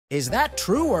Is that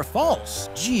true or false?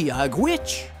 Gee,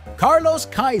 which? Carlos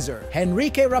Kaiser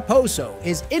Henrique Raposo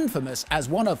is infamous as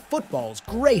one of football's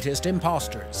greatest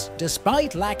imposters.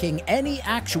 Despite lacking any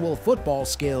actual football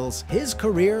skills, his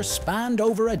career spanned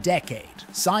over a decade,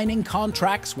 signing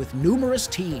contracts with numerous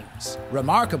teams.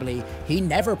 Remarkably, he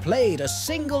never played a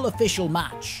single official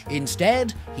match.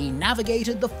 Instead, he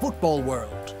navigated the football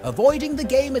world, avoiding the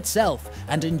game itself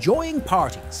and enjoying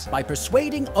parties by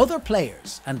persuading other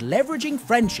players and leveraging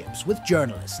friendships with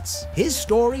journalists. His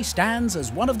story stands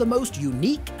as one of the most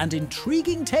unique and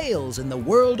intriguing tales in the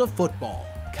world of football.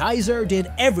 Kaiser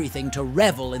did everything to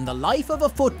revel in the life of a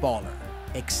footballer,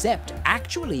 except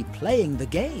actually playing the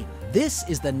game. This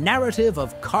is the narrative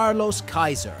of Carlos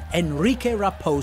Kaiser Henrique Raposo.